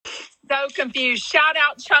so confused. Shout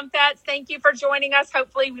out, Chumpets. Thank you for joining us.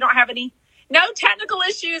 Hopefully we don't have no technical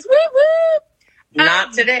issues. Woo woo.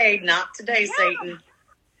 Not today, Satan.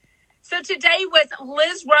 So today with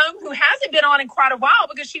Lis Rohm, who hasn't been on in quite a while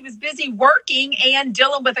because she was busy working and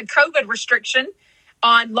dealing with a COVID restriction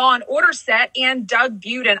on Law and Order set, and Doug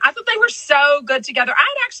Budin. I thought they were so good together.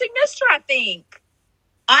 I'd actually missed her, I think.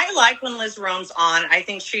 I like when Lis Rohm's on. I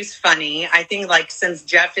think she's funny. I think since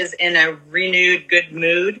Jeff is in a renewed good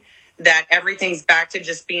mood, that everything's back to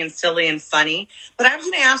just being silly and funny. But I was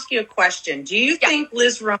going to ask you a question. Do you think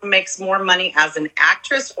Lis Rohm makes more money as an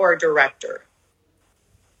actress or a director?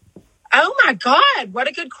 Oh my God, what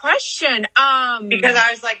a good question. Because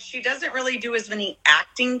I was like, she doesn't really do as many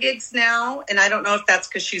acting gigs now. And I don't know if that's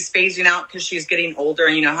because she's phasing out because she's getting older.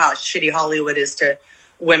 And you know how shitty Hollywood is to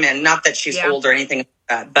women. Not that she's old or anything like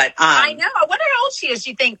that. But I know. I wonder how old she is. Do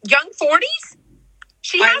you think young 40s?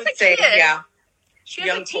 She has a kid. Yeah. She has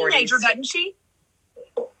young a teenager, 40s. Doesn't she?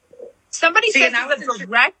 Somebody said she's a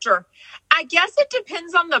director. I guess it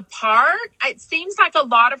depends on the part. It seems like a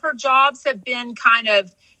lot of her jobs have been kind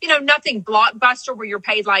of, nothing blockbuster where you're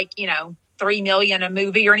paid $3 million a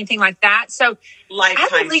movie or anything like that. So Lifetime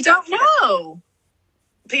I really don't know.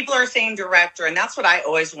 People are saying director, and that's what I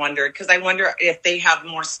always wondered, because I wonder if they have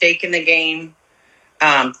more stake in the game.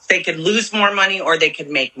 They could lose more money or they could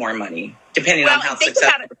make more money, depending on how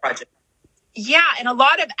successful the project. Yeah, and a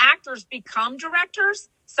lot of actors become directors.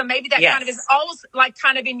 So maybe that kind of is almost like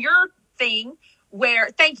kind of in your thing where,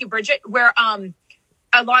 thank you, Bridget, where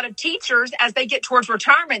a lot of teachers, as they get towards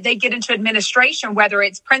retirement, they get into administration, whether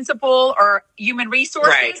it's principal or human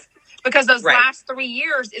resources, because those last 3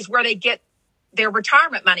 years is where they get their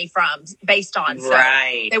retirement money from based on. So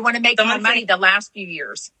they want to make more money the last few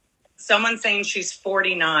years. Someone's saying she's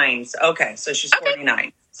 49. Okay, so she's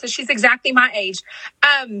 49. So she's exactly my age.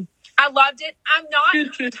 I loved it. I'm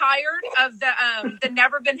not tired of the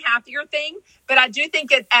never been happier thing, but I do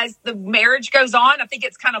think as the marriage goes on, I think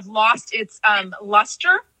it's kind of lost its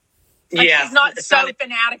luster. She's not so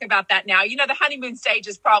fanatic about that now. The honeymoon stage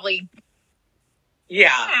is probably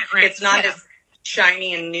it's not as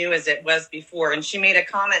shiny and new as it was before. And she made a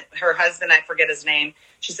comment. Her husband, I forget his name.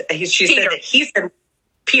 She said that he said,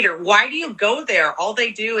 Peter, why do you go there? All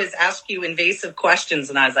they do is ask you invasive questions.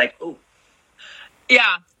 And I was like, ooh.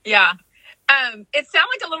 Yeah. It sounded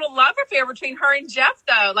like a little love affair between her and Jeff,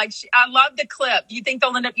 though. I love the clip. Do you think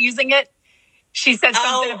they'll end up using it? She said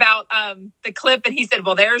something about the clip, and he said,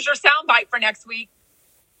 "Well, there's your soundbite for next week."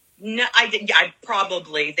 No, I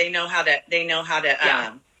probably they know how to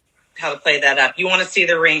play that up. You want to see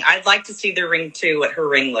the ring? I'd like to see the ring too. What her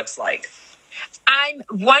ring looks like. I'm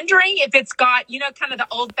wondering if it's got kind of the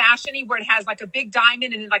old fashioned where it has a big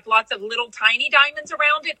diamond and lots of little tiny diamonds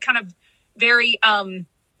around it, kind of very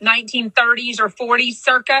 1930s or 40s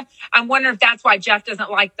circa. I'm wondering if that's why Jeff doesn't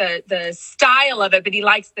like the style of it, but he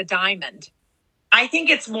likes the diamond. I think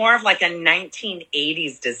it's more of a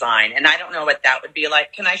 1980s design, and I don't know what that would be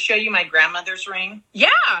like. Can I show you my grandmother's ring? Yeah.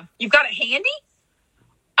 You've got it handy?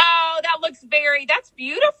 Oh, that's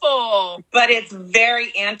beautiful. But it's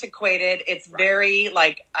very antiquated. It's very,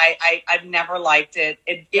 I've never liked it.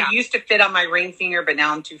 It used to fit on my ring finger, but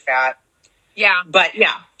now I'm too fat. Yeah. But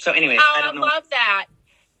yeah. So anyways, I don't know. I love that.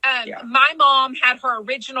 My mom had her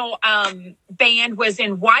original band was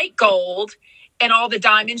in white gold and all the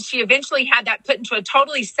diamonds. She eventually had that put into a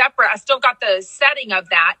totally separate. I still got the setting of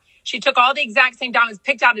that. She took all the exact same diamonds,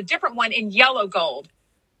 picked out a different one in yellow gold.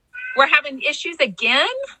 We're having issues again?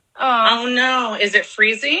 Oh no. Is it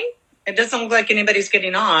freezing? It doesn't look like anybody's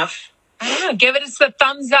getting off. I don't know. Give it a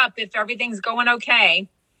thumbs up if everything's going okay.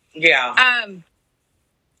 Yeah.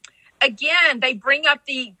 Again, they bring up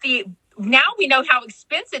the now we know how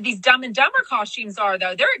expensive these Dumb and Dumber costumes are,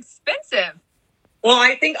 though. They're expensive. Well,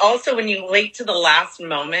 I think also when you wait to the last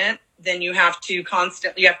moment, then you have to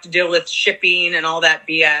deal with shipping and all that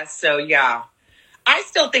BS. So yeah, I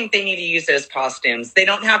still think they need to use those costumes. They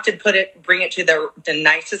don't have to bring it to the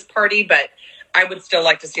nicest party, but I would still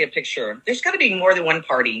like to see a picture. There's got to be more than one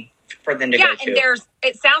party for them to go to. Yeah, and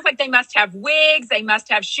it sounds like they must have wigs, they must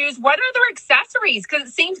have shoes. What are their accessories? Because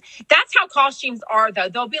it seems that's how costumes are, though.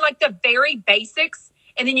 They'll be the very basics,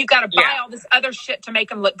 and then you've got to buy all this other shit to make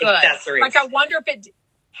them look good. Accessories. I wonder if it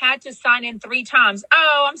had to sign in 3 times.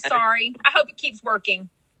 Oh, I'm sorry. I hope it keeps working.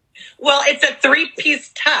 Well, it's a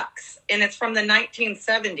 3-piece tux, and it's from the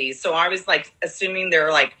 1970s. So I was assuming they're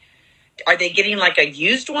are they getting a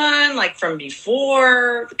used one from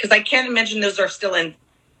before? Because I can't imagine those are still in.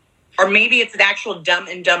 Or maybe it's an actual Dumb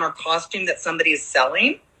and Dumber costume that somebody is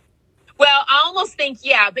selling. Well, I almost think,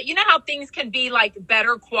 but you know how things can be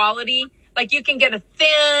better quality. Like you can get a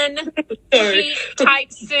thin sheet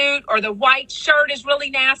type suit, or the white shirt is really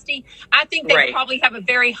nasty. I think they probably have a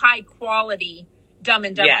very high quality Dumb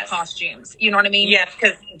and Dumber costumes. You know what I mean? Yes,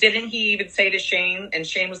 because didn't he even say to Shane? And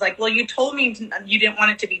Shane was like, well, you told me you didn't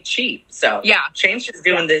want it to be cheap. So Shane's just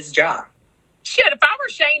doing this job. Shit, if I were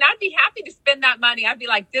Shane, I'd be happy to spend that money. I'd be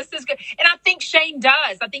like, this is good. And I think Shane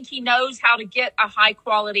does. I think he knows how to get a high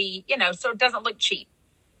quality, so it doesn't look cheap.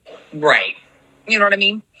 Right. You know what I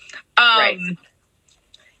mean? Right.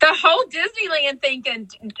 The whole Disneyland thinking,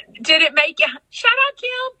 did it make you, shout out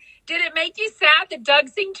Kim, did it make you sad that Doug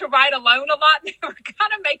seemed to ride alone a lot? They were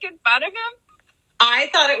kind of making fun of him. I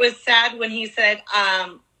thought it was sad when he said,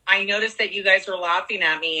 I noticed that you guys were laughing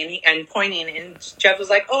at me and pointing, and Jeff was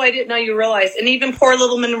like, oh, I didn't know you realized. And even poor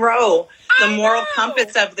little Monroe, the moral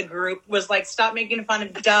compass of the group, was like, stop making fun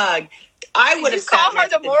of Doug. I would have called her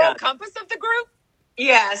the moral compass of the group?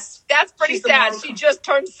 Yes. That's pretty sad. She just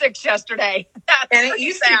turned 6 yesterday. And it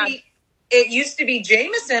used to be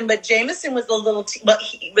Jameson, but Jameson was a little, but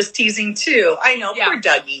he was teasing too. I know, poor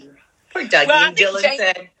Dougie. Poor Dougie. Well,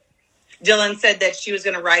 Dylan said that she was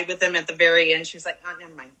going to ride with him at the very end. She was like, oh,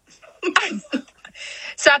 never mind.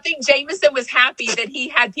 So I think Jameson was happy that he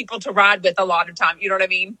had people to ride with a lot of time. You know what I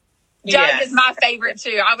mean? Doug is my favorite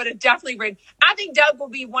too. I would have definitely ridden. I think Doug will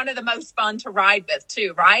be one of the most fun to ride with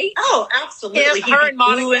too, right? Oh, absolutely. Her and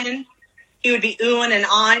Monica. He would be oohing and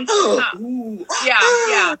on.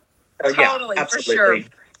 Yeah. Oh, totally, for sure.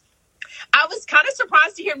 I was kind of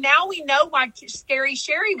surprised to hear. Now we know why Scary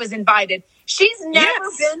Sherry was invited. She's never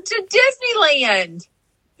been to Disneyland.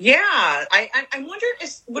 Yeah. I wonder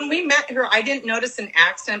if when we met her, I didn't notice an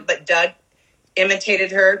accent, but Doug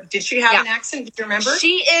imitated her. Did she have an accent? Do you remember?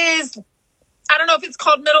 She is, I don't know if it's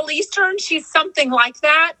called Middle Eastern. She's something like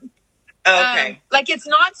that. Oh, okay. Like it's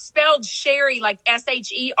not spelled Sherry like Sherri.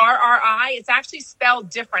 It's actually spelled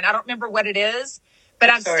different. I don't remember what it is, but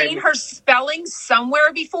I've seen her spelling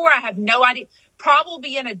somewhere before. I have no idea.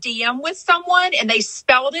 Probably in a DM with someone and they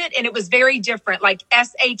spelled it and it was very different, like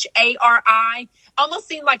Shari. Almost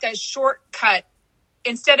seemed like a shortcut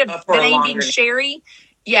instead of the name being Sherry.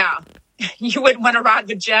 Yeah. You wouldn't want to ride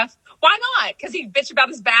with Jeff. Why not? Because he'd bitch about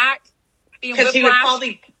his back. Because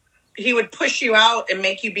he would push you out and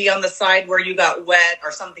make you be on the side where you got wet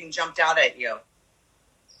or something jumped out at you.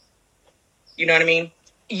 You know what I mean?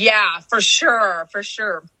 Yeah, for sure. For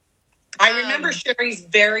sure. I remember Sherry's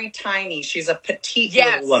very tiny. She's a petite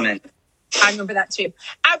little woman. I remember that too.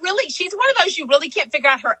 She's one of those you really can't figure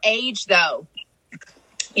out her age though.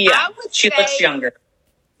 Yeah, she looks younger.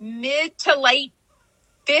 Mid to late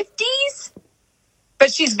 50s,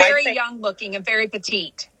 but she's very young looking and very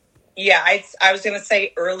petite. Yeah, I was going to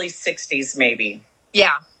say early 60s maybe.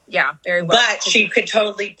 Yeah, very well. But she could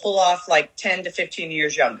totally pull off like 10 to 15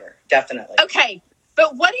 years younger, definitely. Okay,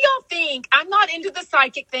 but what do y'all think? I'm not into the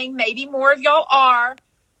psychic thing. Maybe more of y'all are.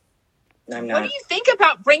 I'm not. What do you think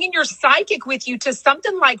about bringing your psychic with you to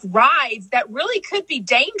something like rides that really could be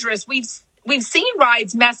dangerous? We've seen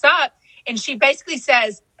rides mess up, and she basically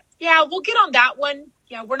says, yeah, we'll get on that one.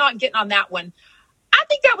 Yeah, we're not getting on that one. I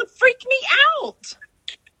think that would freak me out.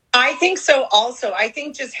 I think so also. I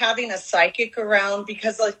think just having a psychic around,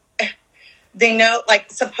 because like they know,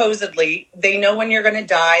 like supposedly, they know when you're going to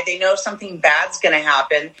die. They know something bad's going to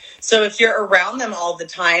happen. So if you're around them all the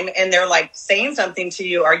time and they're like saying something to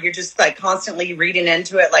you, or you're just like constantly reading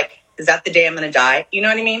into it, like, is that the day I'm going to die? You know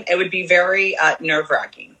what I mean? It would be very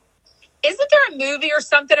nerve-wracking. Isn't there a movie or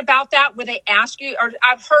something about that where they ask you, or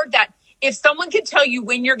I've heard that if someone could tell you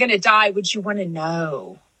when you're going to die, would you want to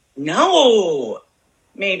know? No,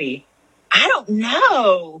 maybe. I don't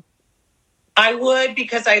know. I would,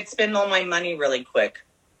 because I'd spend all my money really quick.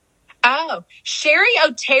 Oh, Sherry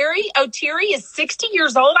O'Teary is 60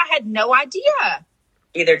 years old. I had no idea.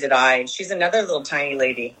 Either did I. She's another little tiny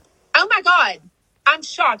lady. Oh my God. I'm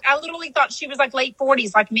shocked. I literally thought she was like late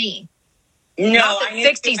 40s like me. No, not that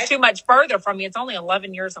 60 is too much further from me. It's only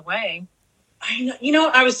 11 years away. I know. You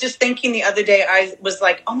know, I was just thinking the other day, I was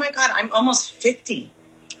like, oh my God, I'm almost 50.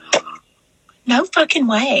 No fucking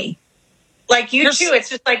way. Like you too. It's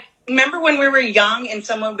just like, remember when we were young and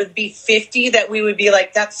someone would be 50 that we would be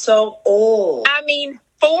like, that's so old. I mean,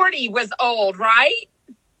 40 was old, right?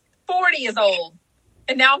 40 is old.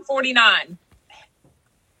 And now I'm 49.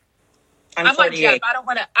 I'm 48. Like Jeff. I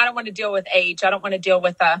don't want to deal with age. I don't want to deal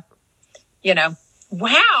with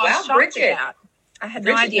wow, Bridget. That. I had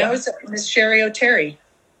no idea. Knows Miss Sherry O'Terry.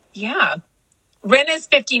 Yeah. Rena's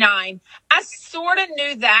 59. I sort of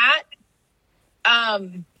knew that.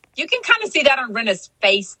 You can kind of see that on Rena's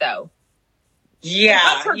face, though. Yeah.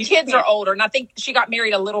 Plus her kids are older, and I think she got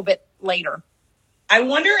married a little bit later. I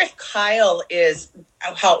wonder if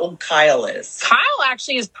how old Kyle is. Kyle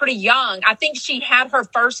actually is pretty young. I think she had her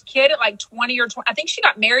first kid at like 20 or 20. I think she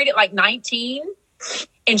got married at like 19.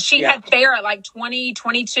 And she had Farrah at like 20,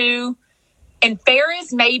 22. And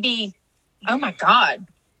Farrah's maybe, oh my God.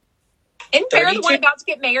 Isn't Farrah the one about to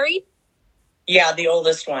get married? Yeah, the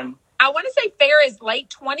oldest one. I want to say Farrah is late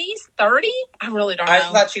 20s, 30. I really don't know. I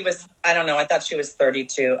thought she was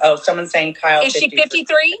 32. Oh, someone's saying Kyle. Is 53. She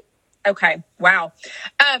 53? Okay. Wow.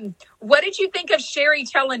 What did you think of Sherry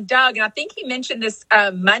telling Doug? And I think he mentioned this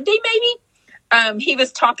Monday, maybe. He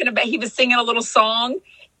was singing a little song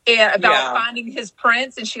about finding his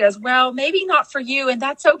prince. And she goes, well, maybe not for you. And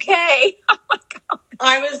that's okay. Oh my God.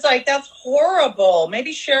 I was like, that's horrible.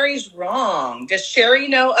 Maybe Sherry's wrong. Does Sherry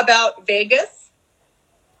know about Vegas?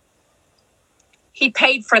 He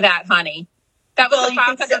paid for that, honey. That was a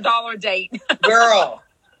 $500 date. Girl,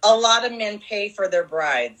 a lot of men pay for their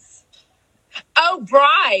brides. Oh,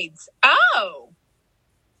 brides. Oh.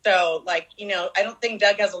 So, I don't think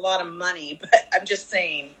Doug has a lot of money, but I'm just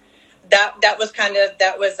saying that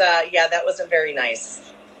wasn't very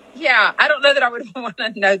nice. Yeah, I don't know that I would want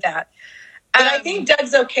to know that. But I think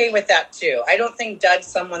Doug's okay with that, too. I don't think Doug's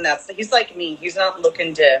someone he's like me. He's not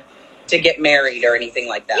looking to get married or anything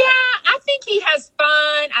like that. Yeah, I think he has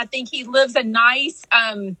fun. I think he lives a nice,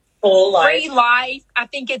 full life. Free life. I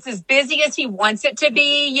think it's as busy as he wants it to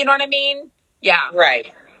be. You know what I mean? Yeah.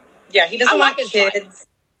 Right. Yeah, he doesn't want kids. Life.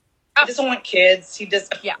 He doesn't want kids. He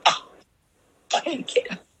just... Yeah. Fucking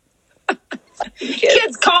kids.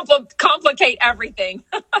 Kids complicate everything.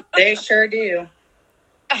 They sure do.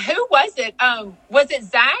 Who was it? Was it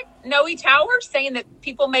Zach Noe Towers saying that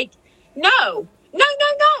people make... No.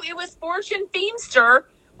 It was Fortune Feimster.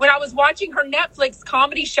 When I was watching her Netflix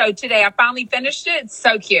comedy show today, I finally finished it. It's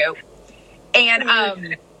so cute.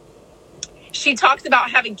 And she talks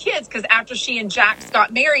about having kids because after she and Jax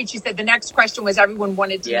got married, she said the next question was everyone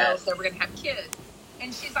wanted to know if they were going to have kids.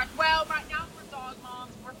 And she's like, well, right now we're dog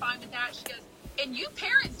moms. We're fine with that. She goes, and you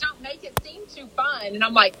parents don't make it seem too fun. And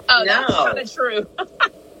I'm like, oh, that's kind of true.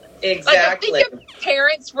 Exactly. I think if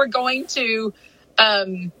parents were going to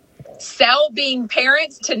sell being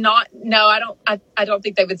parents to not, I don't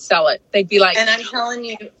think they would sell it. They'd be like, and I'm telling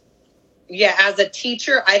you, yeah, as a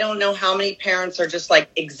teacher, I don't know how many parents are just like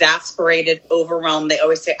exasperated, overwhelmed. They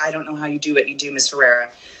always say, I don't know how you do what you do, Miss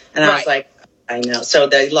Herrera. And I was like, I know. So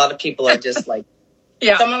a lot of people are just like,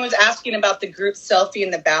 Someone was asking about the group selfie in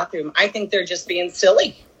the bathroom. I think they're just being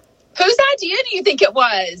silly. Whose idea do you think it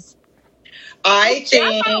was? I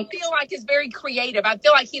don't feel like is very creative. I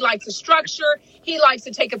feel like he likes the structure. He likes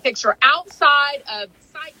to take a picture outside of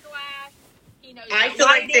sight glass. I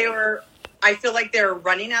feel like they were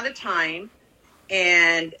running out of time,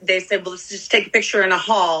 and they said, well, let's just take a picture in a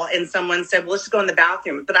hall. And someone said, well, let's just go in the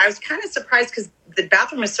bathroom. But I was kind of surprised because the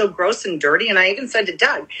bathroom is so gross and dirty. And I even said to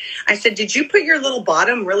Doug, I said, did you put your little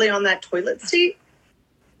bottom really on that toilet seat?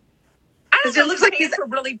 Because it looks like these were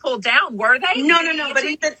really pulled down, were they? No.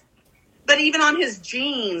 But even on his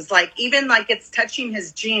jeans, it's touching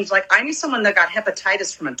his jeans. Like, I knew someone that got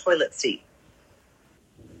hepatitis from a toilet seat.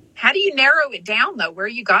 How do you narrow it down, though, where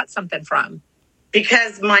you got something from?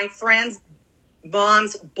 Because my friend's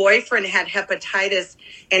mom's boyfriend had hepatitis,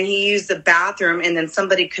 and he used the bathroom, and then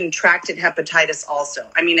somebody contracted hepatitis also.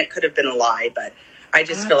 I mean, it could have been a lie, but I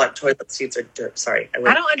just feel like toilet seats are dirt. Sorry.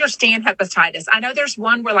 I don't understand hepatitis. I know there's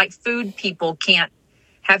one where, food people can't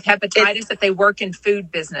have hepatitis if they work in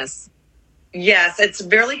food business. Yes, it's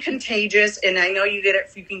really contagious, and I know you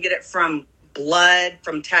can get it from blood,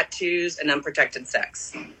 from tattoos, and unprotected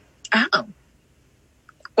sex. Oh.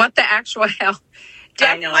 What the actual hell?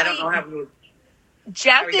 Definitely, I know. I don't know how we would...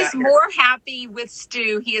 Jeff is more happy with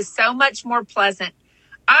Stu. He is so much more pleasant.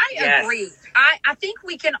 I agree. I think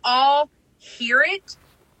we can all hear it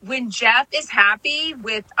when Jeff is happy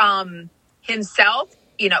with himself,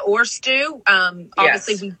 or Stu.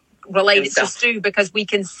 Obviously, we relate it to Stu because we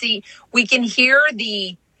can hear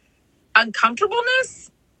the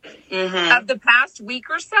uncomfortableness of the past week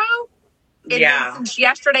or so. And then since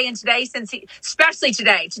yesterday and today, especially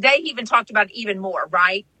today he even talked about it even more,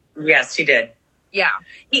 right? Yes, he did. Yeah.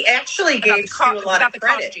 He actually gave Stu a lot of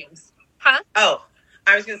credit. Costumes. Huh? Oh,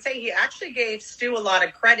 I was going to say he actually gave Stu a lot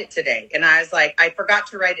of credit today. And I was like, I forgot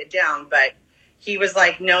to write it down, but he was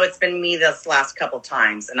like, no, it's been me this last couple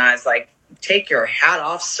times. And I was like, take your hat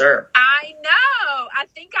off, sir. I know. I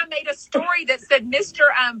think I made a story that said Mr.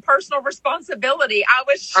 Personal Responsibility. I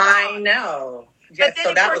was shocked. I know. Yes, but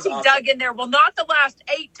then, of course, he dug in there. Well, not the last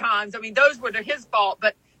 8 times. I mean, those were his fault.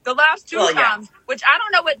 But the last 2 times, which I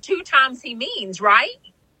don't know what 2 times he means, right?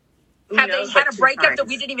 Have they had a breakup that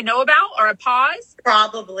we didn't even know about, or a pause?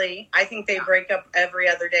 Probably. I think they break up every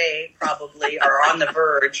other day, probably, or on the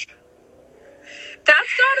verge. That's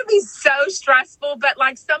got to be so stressful. But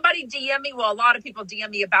like somebody DM me, well, a lot of people DM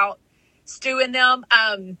me about Stu and them.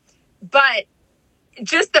 But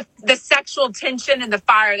just the sexual tension and the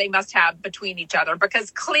fire they must have between each other,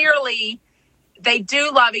 because clearly they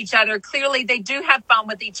do love each other. Clearly they do have fun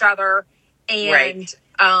with each other. And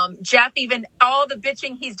Jeff, even all the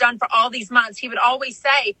bitching he's done for all these months, he would always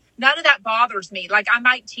say, none of that bothers me. Like I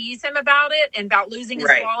might tease him about it and about losing his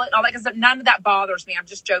wallet, all that kind of stuff. None of that bothers me. I'm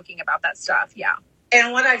just joking about that stuff. Yeah.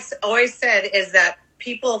 And what I've always said is that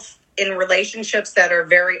people in relationships that are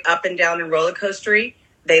very up and down and roller coastery,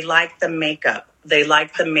 they like the makeup. They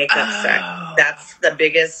like the makeup sex. That's the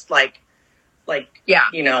biggest,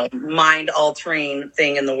 mind altering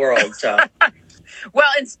thing in the world. So, well,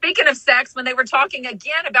 and speaking of sex, when they were talking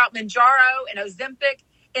again about Manjaro and Ozempic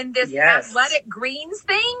in this athletic greens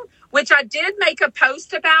thing, which I did make a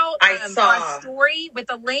post about on my story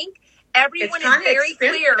with a link. Everyone is very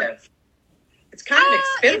clear. It's kind of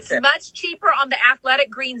expensive. It's much cheaper on the Athletic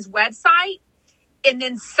Greens website. And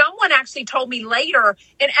then someone actually told me later,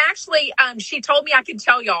 and actually she told me I could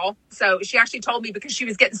tell y'all. So she actually told me because she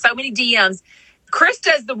was getting so many DMs.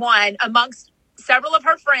 Krista is the one amongst several of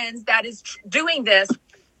her friends that is doing this.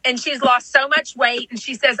 And she's lost so much weight. And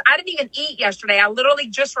she says, I didn't even eat yesterday. I literally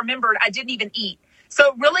just remembered I didn't even eat.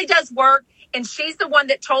 So it really does work. And she's the one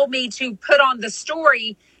that told me to put on the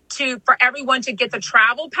story for everyone to get the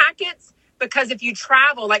travel packets. Because if you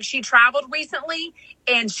travel, like she traveled recently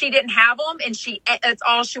and she didn't have them, and that's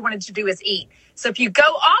all she wanted to do is eat. So if you go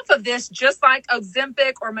off of this, just like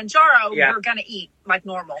Ozempic or Manjaro, you're going to eat like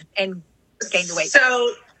normal and gain the weight.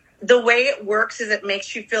 So the way it works is it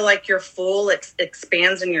makes you feel like you're full. It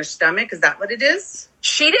expands in your stomach. Is that what it is?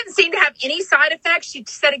 She didn't seem to have any side effects. She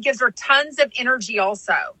said it gives her tons of energy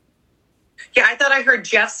also. Yeah, I thought I heard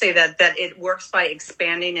Jeff say that it works by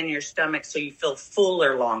expanding in your stomach so you feel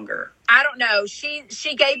fuller longer. I don't know. She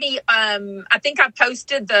gave me, I think I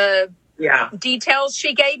posted the details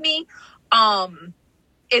she gave me. And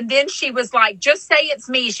then she was like, just say it's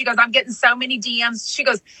me. She goes, I'm getting so many DMs. She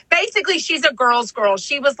goes, basically, she's a girl's girl.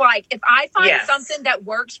 She was like, if I find something that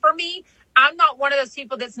works for me, I'm not one of those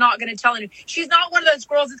people that's not going to tell anyone. She's not one of those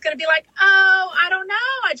girls that's going to be like, oh, I don't know.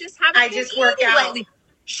 I just haven't been eating lately.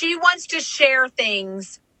 She wants to share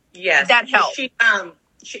things that help.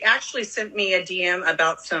 She actually sent me a DM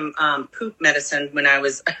about some poop medicine when I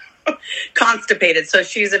was constipated. So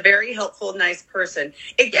she's a very helpful, nice person.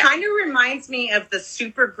 It kind of reminds me of the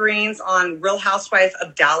super greens on Real Housewife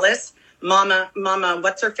of Dallas. Mama,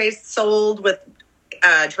 what's her face sold with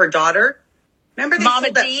her daughter. Remember they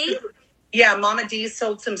Mama D? Mama D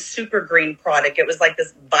sold some super green product. It was like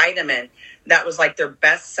this vitamin that was like their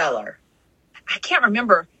best seller. I can't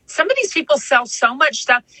remember. Some of these people sell so much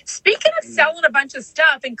stuff. Speaking of selling a bunch of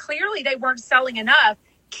stuff, and clearly they weren't selling enough,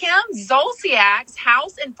 Kim Zolciak's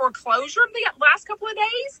house in foreclosure the last couple of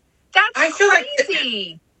days? That's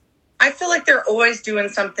crazy. I feel like they're always doing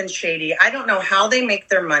something shady. I don't know how they make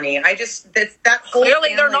their money. That whole clearly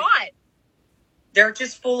family, they're not. They're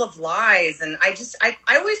just full of lies. And I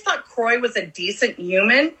always thought Croy was a decent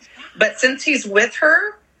human, but since he's with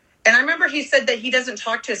her, and I remember he said that he doesn't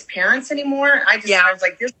talk to his parents anymore. I was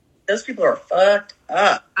like, those people are fucked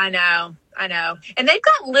up. I know. And they've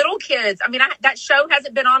got little kids. I mean, that show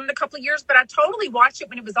hasn't been on in a couple of years, but I totally watched it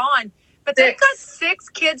when it was on. But they've got 6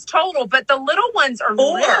 kids total, but the little ones are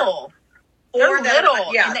little. They're little.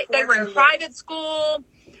 And they were in private school.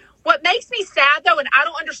 What makes me sad, though, and I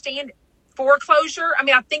don't understand foreclosure. I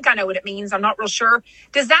mean, I think I know what it means. I'm not real sure.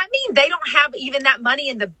 Does that mean they don't have even that money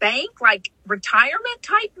in the bank, like retirement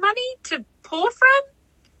type money to pull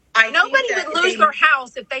from? Nobody would lose their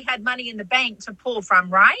house if they had money in the bank to pull from,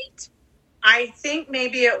 right? I think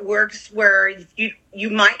maybe it works where you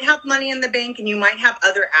might have money in the bank and you might have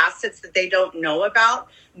other assets that they don't know about.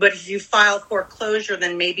 But if you file foreclosure,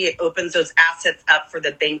 then maybe it opens those assets up for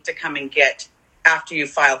the bank to come and get after you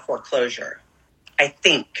file foreclosure. I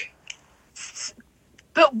think.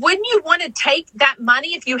 But wouldn't you want to take that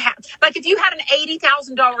money if you had an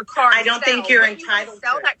 $80,000 car? I don't think you're entitled to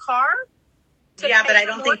sell that car. But I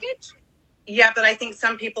don't think. Yeah, but I think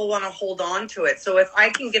some people want to hold on to it. So if I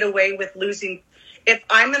can get away with if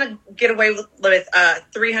I'm going to get away with a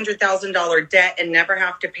 $300,000 debt and never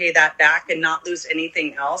have to pay that back and not lose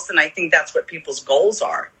anything else, then I think that's what people's goals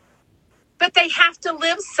are. But they have to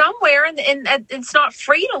live somewhere, and it's not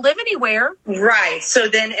free to live anywhere. Right. So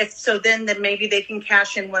then maybe they can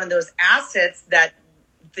cash in one of those assets that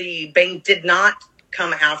the bank did not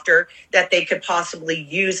come after that they could possibly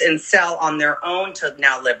use and sell on their own to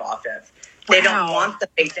now live off of. They don't want the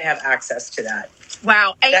bank to have access to that.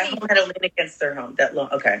 Wow. That home had a lien against their home. That loan.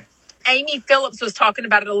 Okay. Amy Phillips was talking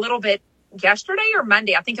about it a little bit yesterday or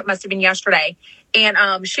Monday. I think it must have been yesterday.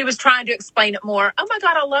 And she was trying to explain it more. Oh, my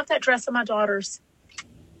God, I love that dress of my daughter's.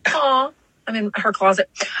 Aw. I'm in her closet.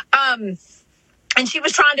 And she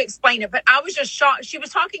was trying to explain it, but I was just shocked. She was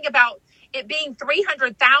talking about it being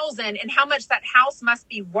 $300,000 and how much that house must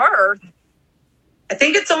be worth. I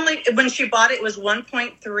think it's only, when she bought it was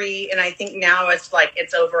 1.3, and I think now it's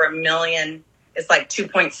over $1 million. It's like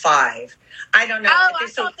 2.5. I don't know. Oh, I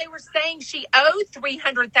thought they were saying she owed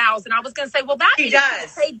 $300,000. I was going to say, well, that means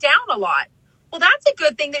she's paid down a lot. Well, that's a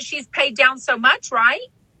good thing that she's paid down so much, right?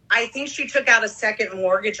 I think she took out a second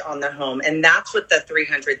mortgage on the home, and that's what the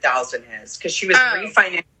 $300,000 is, because she was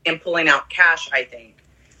refinancing and pulling out cash, I think.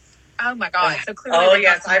 Oh, my God. So clearly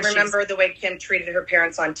yes. I remember the way Kim treated her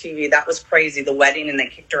parents on TV. That was crazy. The wedding, and they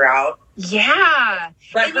kicked her out. Yeah.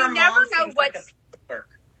 But and you never know what's...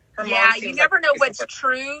 you never know what's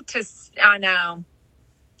true to... I know.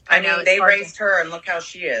 I mean, they raised her, and look how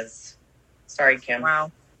she is. Sorry, Kim.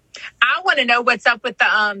 Wow. I want to know what's up with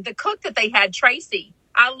the cook that they had, Tracy.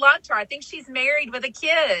 I loved her. I think she's married with a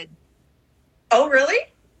kid. Oh,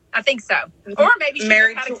 really? I think so. Or maybe she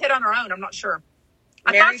had a kid on her own. I'm not sure.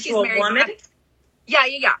 I thought she's married to a woman?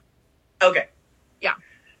 Yeah. Okay. Yeah.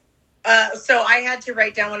 So I had to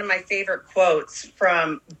write down one of my favorite quotes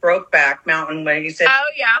from Brokeback Mountain when he said,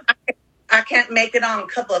 "Oh yeah, I can't make it on a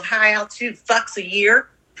couple of high altitude fucks a year."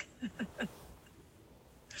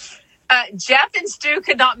 Jeff and Stu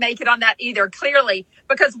could not make it on that either, clearly,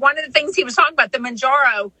 because one of the things he was talking about, the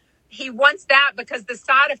Manjaro, he wants that because the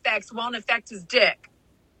side effects won't affect his dick.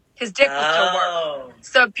 His dick will still work.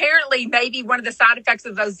 So apparently maybe one of the side effects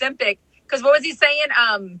of Ozempic, because what was he saying?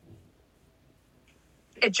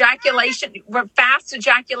 Ejaculation, fast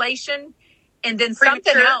ejaculation, and then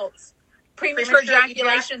something else. Premature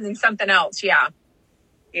ejaculation and something else, yeah.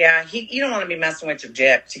 Yeah, you don't want to be messing with your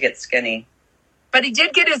dick to get skinny. But he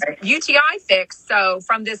did get his UTI fixed, so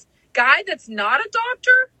from this guy that's not a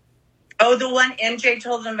doctor. Oh, the one MJ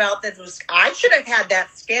told him about that was, I should have had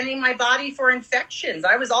that scanning my body for infections.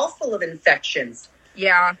 I was all full of infections.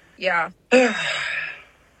 Yeah.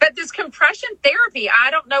 But this compression therapy,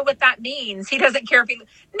 I don't know what that means. He doesn't care if he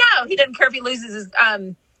doesn't care if he loses his,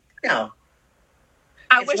 No.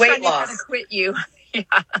 I wish I knew how to quit you. Yeah.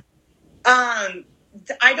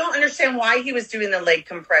 I don't understand why he was doing the leg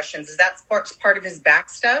compressions. Is that part of his back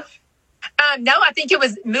stuff? No, I think it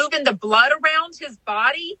was moving the blood around his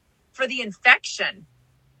body for the infection.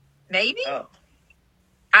 Maybe? Oh.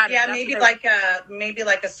 I don't know. Maybe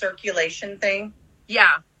like a circulation thing.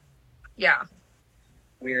 Yeah.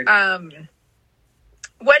 Weird.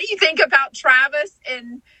 What do you think about Travis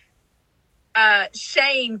and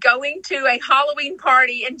Shane going to a Halloween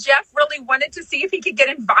party, and Jeff really wanted to see if he could get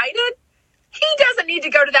invited? He doesn't need to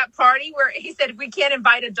go to that party where he said we can't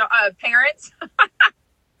invite parents.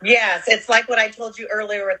 Yes, it's like what I told you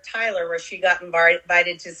earlier with Tyler, where she got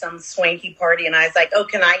invited to some swanky party, and I was like, "Oh,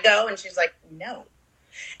 can I go?" And she's like, "No."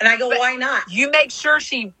 And I go, "Why not?" You make sure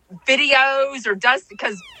she videos or does,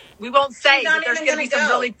 because we won't say that there's going to be some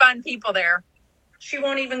really fun people there. She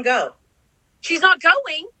won't even go. She's not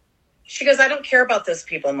going. She goes, "I don't care about those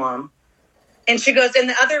people, Mom." And she goes, "And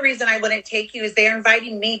the other reason I wouldn't take you is they're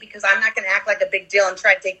inviting me because I'm not going to act like a big deal and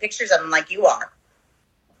try to take pictures of them like you are."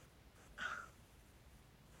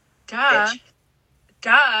 Duh.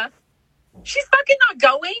 She's fucking not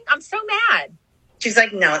going. I'm so mad. She's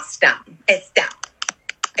like, "No, it's dumb. It's dumb."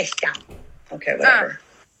 Okay, whatever.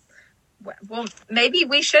 Well, maybe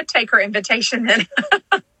we should take her invitation then.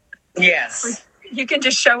 Yes. You can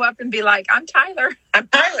just show up and be like, I'm Tyler.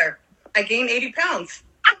 I gained 80 pounds.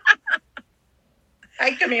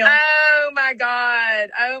 Hi, Camille. Oh, my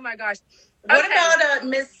gosh. What about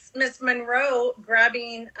Miss Monroe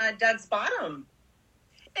grabbing Doug's bottom?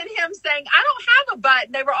 And him saying, I don't have a butt.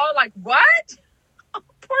 And they were all like, what? Oh,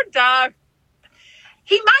 poor Doug.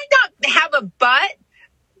 He might not have a butt,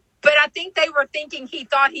 but I think they were thinking he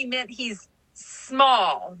thought he meant he's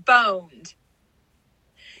small, boned.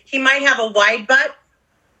 He might have a wide butt.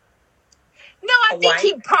 No, I think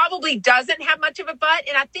he probably doesn't have much of a butt.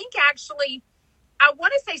 And I think actually, I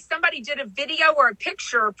want to say somebody did a video or a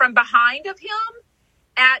picture from behind of him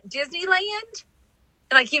at Disneyland.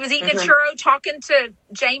 Like he was eating a churro, talking to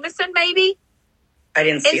Jameson, maybe. I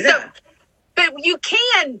didn't see that. But you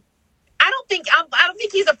can. I don't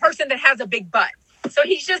think he's a person that has a big butt. So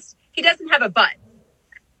he doesn't have a butt.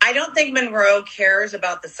 I don't think Monroe cares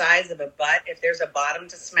about the size of a butt. If there's a bottom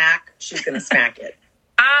to smack, she's going to smack it.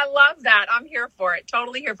 I love that. I'm here for it.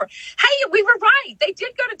 Totally here for it. Hey, we were right. They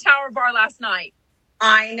did go to Tower Bar last night.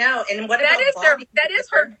 I know. And what that about is Bobby? that is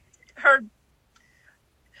her.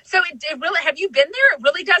 So it really, have you been there? It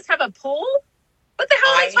really does have a pool? What the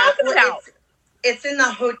hell are they talking about? It's in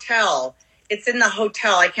the hotel. It's in the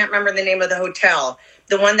hotel. I can't remember the name of the hotel.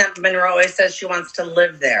 The one that Monroe always says she wants to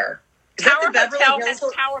live there. Tower Hotel has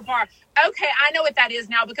Tower Bar. Okay, I know what that is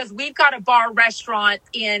now because we've got a bar restaurant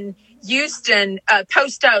in Houston,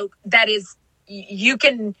 Post Oak, that is, you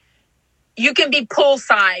can be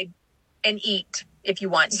poolside and eat if you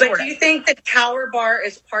want. But do you think the Tower Bar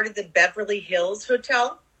is part of the Beverly Hills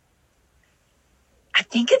Hotel? I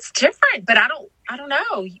think it's different, but I don't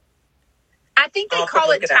know. I think they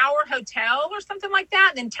call it Tower Hotel or something like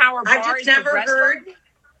that. And then Tower Bar is the restaurant.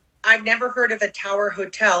 I've never heard of a Tower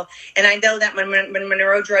Hotel. And I know that when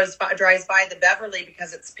Monroe drives by the Beverly,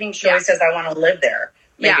 because it's pink, she always says, I want to live there.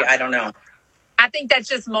 Maybe, I don't know. I think that's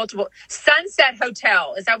just multiple. Sunset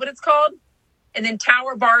Hotel, is that what it's called? And then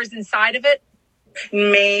Tower Bar is inside of it?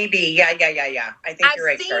 Maybe. Yeah. I think you're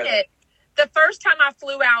right, I've seen Charlotte. it. The first time I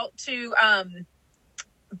flew out to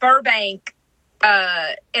Burbank,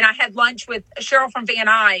 and I had lunch with Cheryl from Van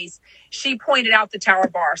Nuys, she pointed out the Tower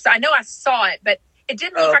Bar. So I know I saw it, but it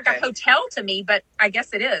didn't look like a hotel to me, but I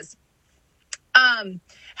guess it is.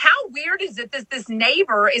 How weird is it that this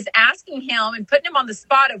neighbor is asking him and putting him on the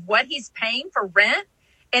spot of what he's paying for rent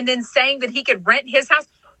and then saying that he could rent his house?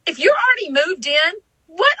 If you're already moved in,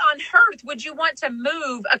 what on earth would you want to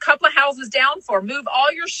move a couple of houses down for? Move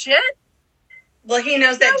all your shit? Well, he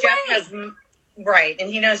knows that Jeff has... Right, and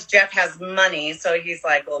he knows Jeff has money, so he's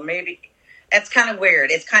like, well, maybe... It's kind of weird.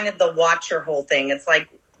 It's kind of the watcher whole thing. It's like,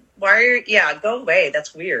 why are you... Yeah, go away.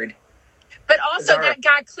 That's weird. But also, that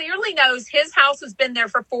guy clearly knows his house has been there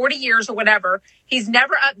for 40 years or whatever. He's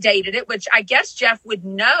never updated it, which I guess Jeff would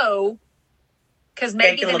know because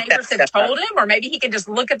maybe the neighbors have told him, or maybe he can just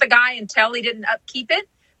look at the guy and tell he didn't upkeep it.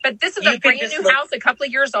 But this is a brand new house, a couple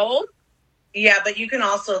of years old. Yeah, but you can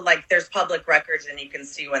also, there's public records and you can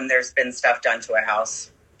see when there's been stuff done to a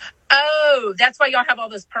house. Oh, that's why y'all have all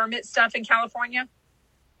this permit stuff in California?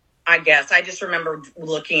 I guess. I just remember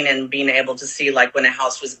looking and being able to see, when a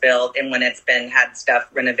house was built and when it's had stuff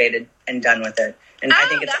renovated and done with it. And I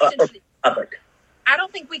think it's public. I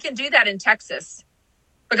don't think we can do that in Texas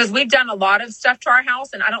because we've done a lot of stuff to our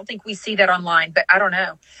house, and I don't think we see that online. But I don't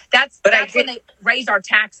know. That's when they raise our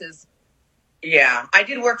taxes. Yeah, I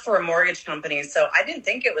did work for a mortgage company, so I didn't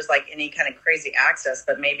think it was any kind of crazy access,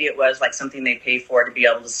 but maybe it was something they pay for to be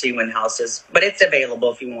able to see when houses, but it's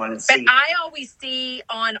available if you want to see. But I always see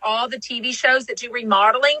on all the TV shows that do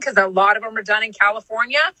remodeling, because a lot of them are done in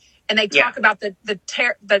California, and they talk about the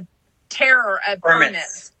terror of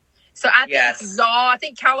permits. So I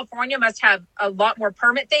think California must have a lot more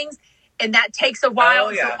permit things, and that takes a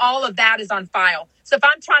while. So all of that is on file. So if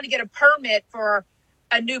I'm trying to get a permit for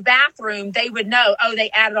a new bathroom, they would know, they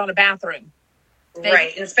added on a bathroom.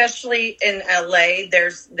 Right. And especially in LA,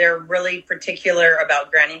 they're really particular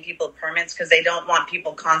about granting people permits because they don't want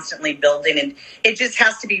people constantly building. And it just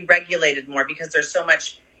has to be regulated more because there's so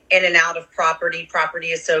much in and out of property. Property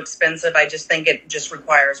is so expensive. I just think it just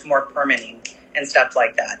requires more permitting and stuff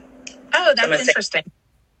like that. Oh, that's interesting.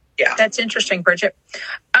 Yeah. That's interesting, Bridget.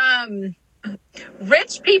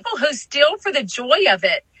 Rich people who steal for the joy of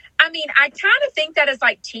it. I mean, I kind of think that as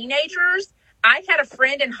teenagers. I had a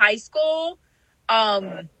friend in high school.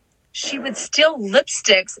 She would steal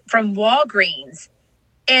lipsticks from Walgreens,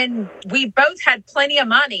 and we both had plenty of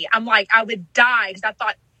money. I'm like, I would die because I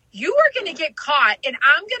thought you are going to get caught, and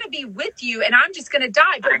I'm going to be with you, and I'm just going to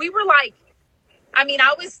die. But we were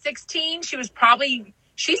I was 16.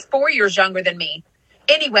 She's 4 years younger than me.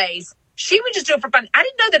 Anyways, she would just do it for fun. I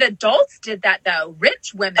didn't know that adults did that though.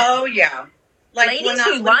 Rich women. Oh yeah. Ladies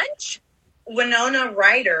who lunch? Winona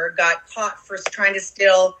Ryder got caught for trying to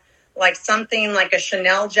steal something like a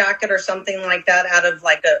Chanel jacket or something like that out of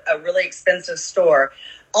a really expensive store.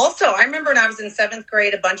 Also, I remember when I was in 7th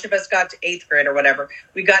grade, a bunch of us got to 8th grade or whatever.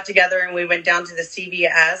 We got together and we went down to the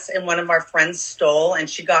CVS and one of our friends stole and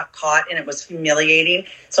she got caught and it was humiliating.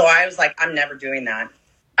 So I was like, I'm never doing that.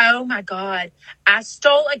 Oh my God. I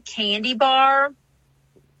stole a candy bar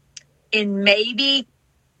in maybe...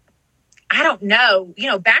 I don't know,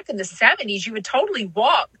 back in the 70s, you would totally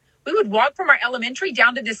walk. We would walk from our elementary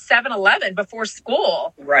down to this 7-Eleven before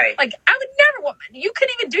school. Right. I would never, you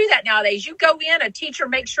couldn't even do that nowadays. You go in, a teacher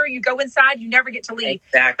makes sure you go inside, you never get to leave.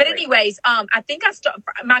 Exactly. But anyways, I think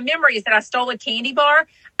my memory is that I stole a candy bar.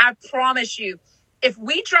 I promise you, if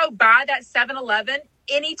we drove by that 7-Eleven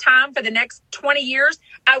any time for the next 20 years,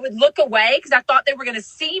 I would look away because I thought they were going to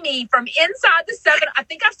see me from inside the 7. I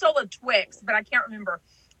think I stole a Twix, but I can't remember.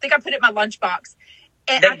 I think I put it in my lunchbox.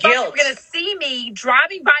 And I thought they were going to see me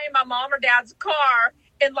driving by in my mom or dad's car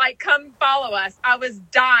and like come follow us. I was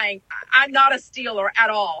dying. I'm not a stealer at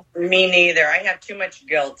all. Me neither. I have too much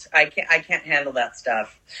guilt. I can't handle that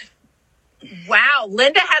stuff. Wow.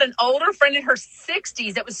 Linda had an older friend in her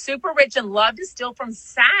 60s that was super rich and loved to steal from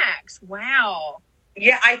Saks. Wow.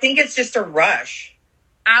 Yeah, I think it's just a rush.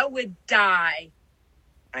 I would die.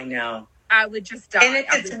 I know. I would just die. And if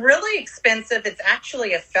it's really expensive, it's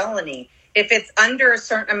actually a felony. If it's under a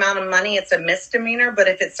certain amount of money, it's a misdemeanor. But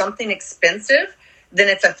if it's something expensive, then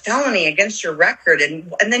it's a felony against your record.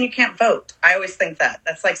 And then you can't vote. I always think that.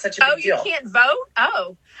 That's like such a big deal. Oh, you can't vote?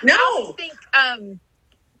 Oh. No.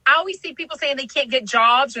 I always see people saying they can't get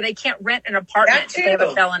jobs or they can't rent an apartment if they have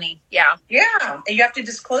a felony. Yeah. Yeah. And you have to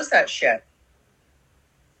disclose that shit.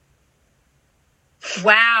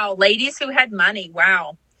 Wow. Ladies who had money.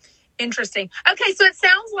 Wow. Interesting. Okay. So it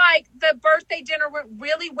sounds like the birthday dinner went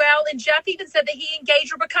really well. And Jeff even said that he and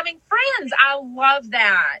Gage are becoming friends. I love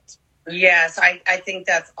that. Yes. I think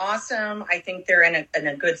that's awesome. I think they're in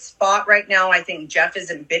a good spot right now. I think Jeff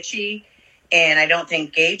isn't bitchy. And I don't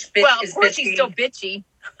think Gage is bitchy. Well, of course he's still bitchy.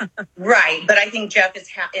 Right, but I think Jeff is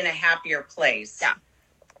in a happier place. Yeah.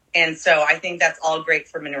 And so I think that's all great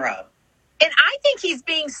for Monroe. And I think he's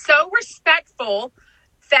being so respectful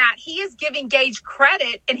that he is giving Gage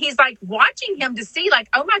credit. And he's like watching him to see like,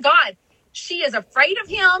 oh my God, she is afraid of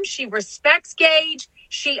him. She respects Gage.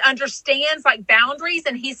 She understands like boundaries.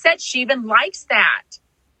 And he said she even likes that.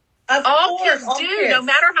 All kids do, no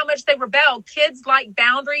matter how much they rebel. Kids like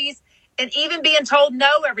boundaries and even being told no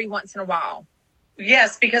every once in a while.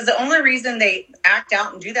 Yes, because the only reason they act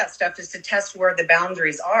out and do that stuff is to test where the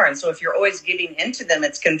boundaries are. And so if you're always giving into them,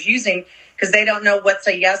 it's confusing because they don't know what's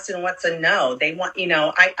a yes and what's a no. They want,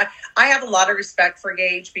 I have a lot of respect for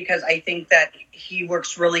Gage because I think that he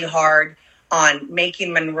works really hard on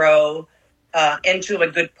making Monroe into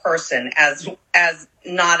a good person as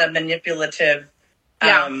not a manipulative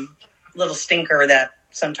little stinker that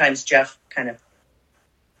sometimes Jeff kind of.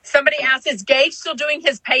 Somebody asked, is Gage still doing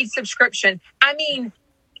his paid subscription? I mean,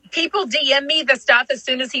 people DM me the stuff as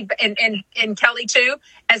soon as he, and Kelly too,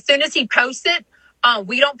 as soon as he posts it.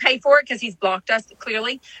 We don't pay for it because he's blocked us,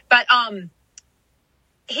 clearly. But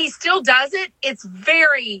he still does it. It's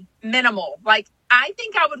very minimal. Like, I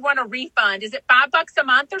think I would want a refund. Is it $5 a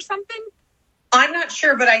month or something? I'm not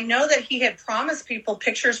sure, but I know that he had promised people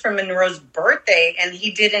pictures from Monroe's birthday, and he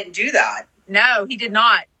didn't do that. No, he did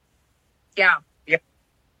not. Yeah.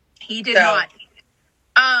 He did not.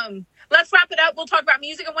 Let's wrap it up. We'll talk about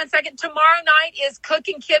music in 1 second. Tomorrow night is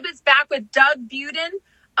Cooking Kibitz back with Doug Budin.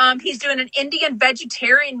 He's doing an Indian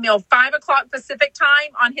vegetarian meal, 5 o'clock Pacific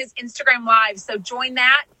time on his Instagram Live. So join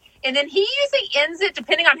that. And then he usually ends it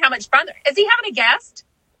depending on how much fun. Is he having a guest?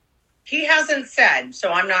 He hasn't said,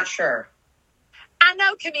 so I'm not sure. I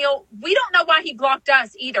know, Camille. We don't know why he blocked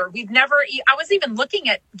us either. I was even looking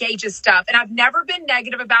at Gage's stuff, and I've never been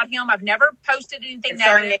negative about him. I've never posted anything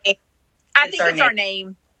negative. I think it's our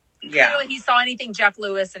name. Yeah. Clearly, he saw anything Jeff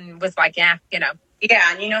Lewis and was like, Yeah,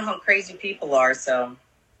 and you know how crazy people are, so.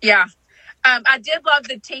 Yeah. I did love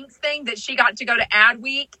the Tinks thing that she got to go to Ad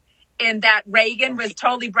Week, and that Reagan was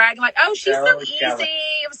totally bragging like, oh, she's so easy. Jealous.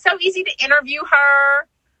 It was so easy to interview her.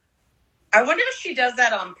 I wonder if she does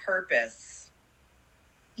that on purpose.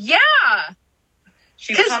 Yeah.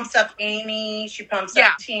 She pumps up Amy. She pumps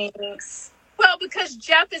up Tinks. Well, because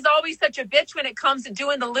Jeff is always such a bitch when it comes to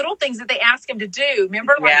doing the little things that they ask him to do.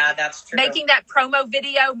 Remember? Yeah, that's true. Making that promo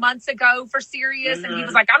video months ago for Sirius. Mm-hmm. And he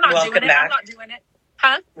was like, I'm not doing it. I'm not doing it.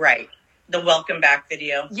 Huh? Right. The welcome back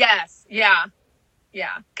video. Yes. Yeah.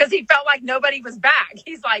 Yeah. Because he felt like nobody was back.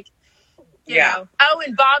 He's like, you know. Oh,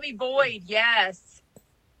 and Bobby Boyd. Yes.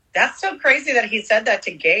 That's so crazy that he said that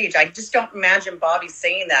to Gage. I just don't imagine Bobby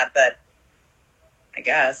saying that, but I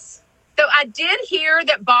guess. So I did hear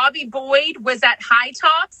that Bobby Boyd was at High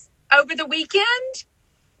Tops over the weekend.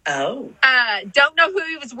 Oh. Don't know who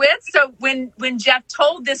he was with. So when Jeff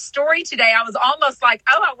told this story today, I was almost like,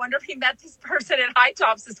 oh, I wonder if he met this person at High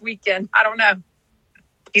Tops this weekend. I don't know.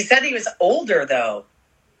 He said he was older, though.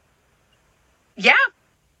 Yeah.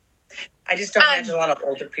 I just don't imagine a lot of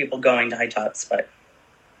older people going to High Tops, but.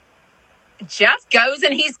 Jeff goes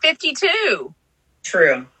and he's 52.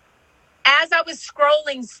 True. As I was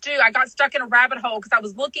scrolling Stu, I got stuck in a rabbit hole because I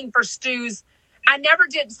was looking for Stu's. I never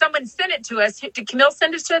did. Someone sent it to us. Did Camille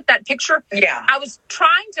send it to us, that picture? Yeah. I was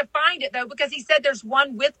trying to find it, though, because he said there's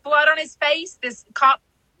one with blood on his face, this cop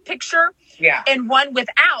picture, and one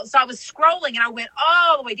without. So I was scrolling, and I went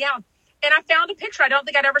all the way down. And I found a picture I don't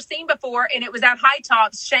think I'd ever seen before, and it was at High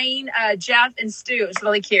Tops. Shane, Jeff, and Stu. It's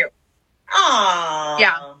really cute. Aww.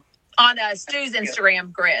 Yeah. On Stu's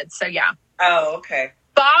Instagram grid. So, yeah. Oh, okay.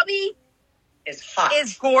 Bobby is hot.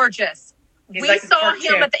 Is gorgeous. He's we like saw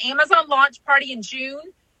him at the Amazon launch party in June.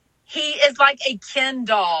 He is like a Ken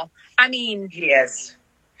doll. I mean. He is.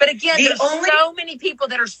 But again, there's so many people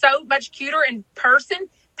that are so much cuter in person.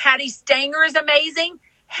 Patty Stanger is amazing.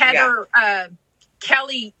 Heather,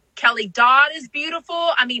 Kelly Dodd is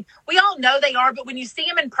beautiful. I mean, we all know they are, but when you see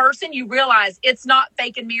them in person, you realize it's not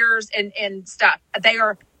fake and mirrors and stuff. They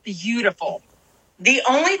are beautiful. The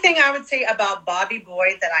only thing I would say about Bobby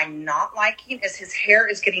Boyd that I'm not liking is his hair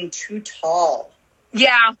is getting too tall.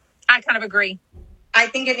 Yeah, I kind of agree. I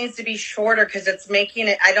think it needs to be shorter because it's making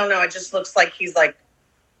it, I don't know, it just looks like he's like.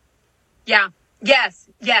 Yeah, yes.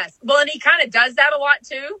 Well, and he kind of does that a lot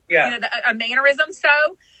too. Yeah. You know, a mannerism. So,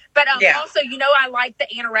 but also, you know, I like the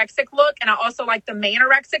anorexic look and I also like the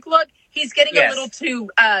manorexic look. He's getting a little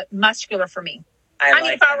too muscular for me. I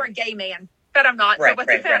mean, if I were a gay man. But I'm not, so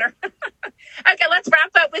what's it matter? Okay, let's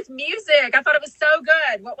wrap up with music. I thought it was so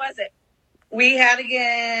good. What was it? We had,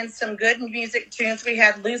 again, some good music tunes. We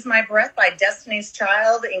had Lose My Breath by Destiny's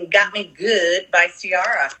Child and Got Me Good by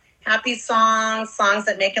Ciara. Happy songs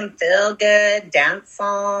that make him feel good, dance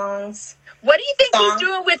songs. What do you think he's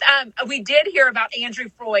doing with, we did hear about Andrew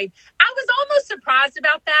Freud. I was almost surprised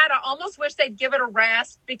about that. I almost wish they'd give it a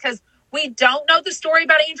rest because we don't know the story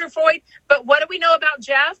about Andrew Freud. But what do we know about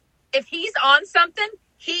Jeff? If he's on something,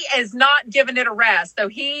 he is not giving it a rest. So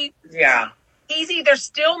he's either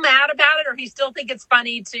still mad about it or he still think it's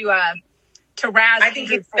funny to razz. I think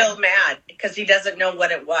he's still mad because he doesn't know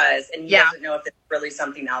what it was and he doesn't know if it's really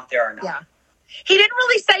something out there or not. Yeah. He didn't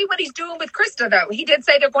really say what he's doing with Krista, though. He did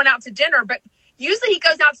say they're going out to dinner, but usually he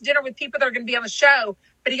goes out to dinner with people that are going to be on the show.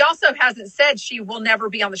 But he also hasn't said she will never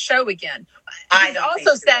be on the show again. He's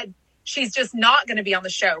also said she's just not going to be on the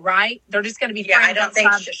show, right? They're just going to be friends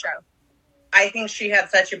outside the show. I think she had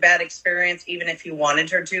such a bad experience, even if you wanted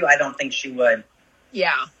her to, I don't think she would.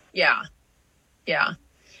 Yeah.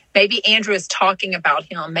 Maybe Andrew is talking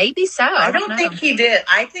about him. Maybe so. I don't think he did.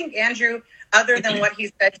 I think Andrew, other than what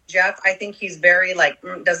he said to Jeff, I think he's very,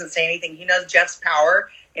 doesn't say anything. He knows Jeff's power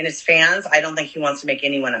in his fans. I don't think he wants to make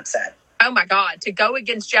anyone upset. Oh, my God. To go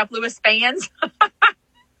against Jeff Lewis fans?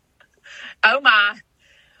 Oh, my.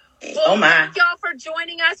 Well, thank y'all for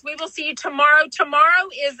joining us. We will see you tomorrow. Tomorrow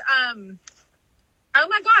is, oh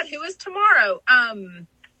my God, who is tomorrow?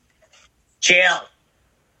 Jill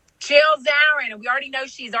Zarin. And we already know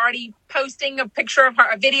she's already posting a picture of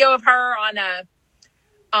her, a video of her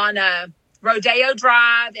on Rodeo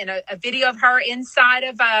Drive and a video of her inside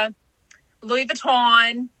of Louis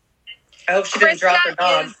Vuitton. I hope she didn't drop her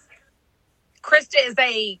dog. Krista is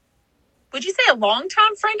would you say a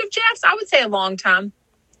longtime friend of Jeff's? I would say a long time.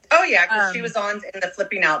 Oh, yeah, because she was on in the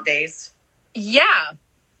Flipping Out days. Yeah.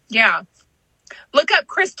 Look up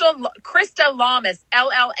Krista Lamas,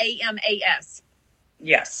 Lamas.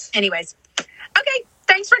 Yes. Anyways. Okay,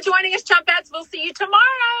 thanks for joining us, Chumpettes. We'll see you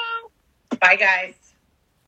tomorrow. Bye, guys.